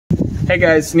Hey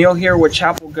guys, Neil here with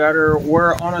Chapel Gutter.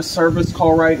 We're on a service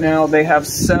call right now. They have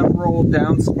several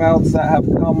downspouts that have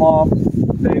come off.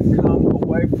 They've come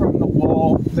away from the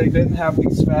wall. They didn't have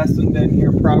these fastened in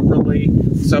here properly.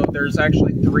 So there's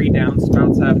actually 3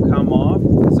 downspouts that have come off.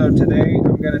 So today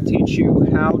I'm going to teach you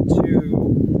how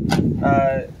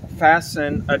to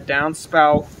fasten a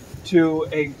downspout to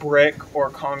a brick or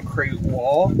concrete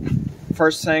wall.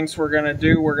 First things we're going to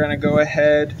do, we're going to go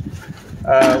ahead.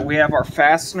 We have our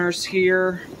fasteners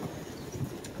here.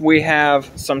 We have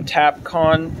some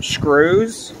Tapcon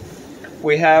screws.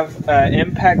 We have an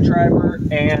impact driver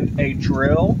and a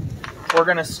drill. We're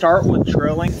going to start with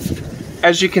drilling.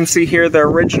 As you can see here, the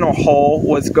original hole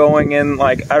was going in,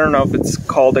 like, I don't know if it's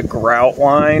called a grout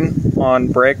line on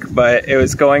brick, but it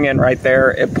was going in right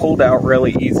there. It pulled out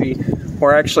really easy.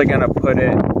 We're actually going to put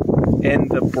it in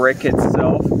the brick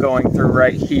itself, going through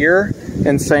right here,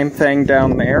 and same thing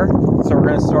down there. So we're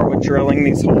going to start with drilling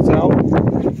these holes out.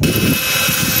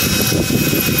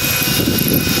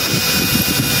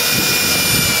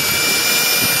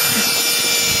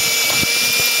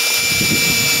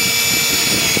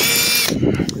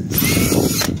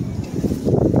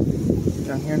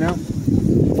 Down here now.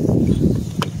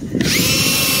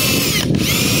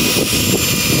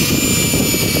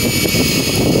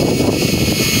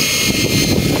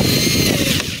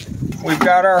 We've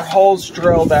got our holes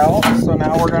drilled out, so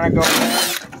now we're going to go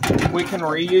ahead. We can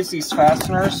reuse these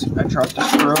fasteners. I dropped a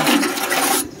screw.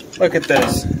 Look at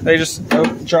this. They just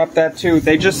dropped that too.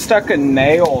 They just stuck a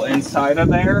nail inside of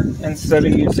there instead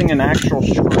of using an actual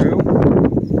screw.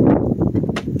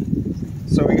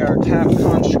 So we got our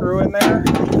Tapcon screw in there.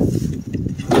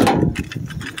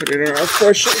 Put it in our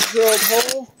freshly drilled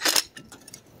hole.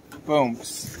 Boom.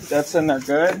 That's in there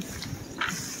good.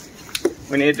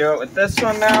 We need to do it with this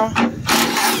one now.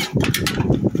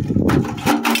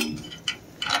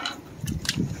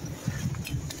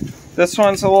 This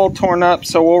one's a little torn up,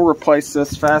 so we'll replace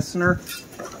this fastener.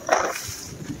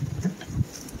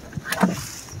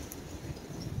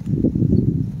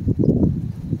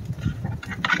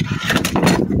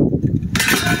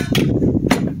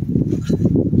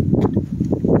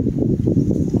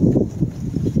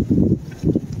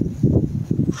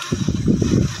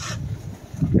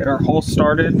 Get our hole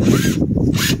started.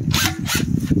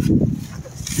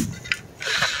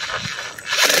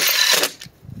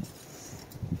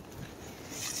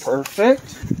 Perfect.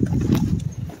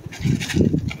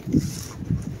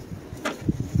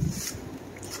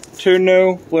 Two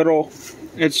new little,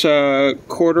 it's a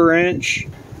 1/4 inch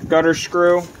gutter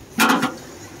screw.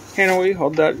 Can we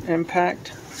hold that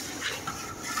impact?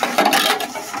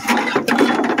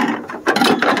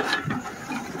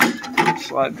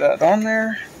 Slide that on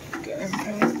there. The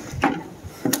impact.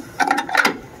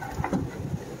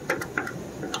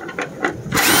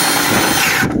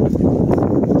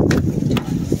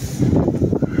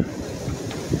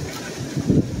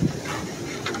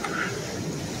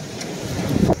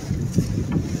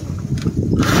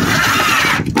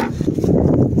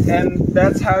 And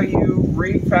that's how you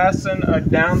refasten a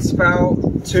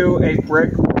downspout to a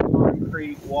brick or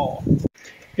concrete wall.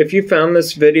 If you found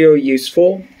this video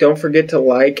useful, don't forget to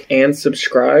like and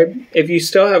subscribe. If you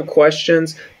still have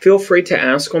questions, feel free to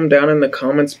ask them down in the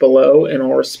comments below and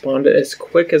I'll respond as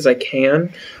quick as I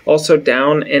can. Also,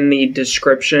 down in the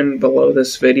description below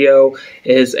this video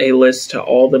is a list to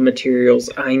all the materials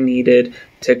I needed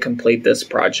to complete this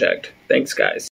project. Thanks, guys.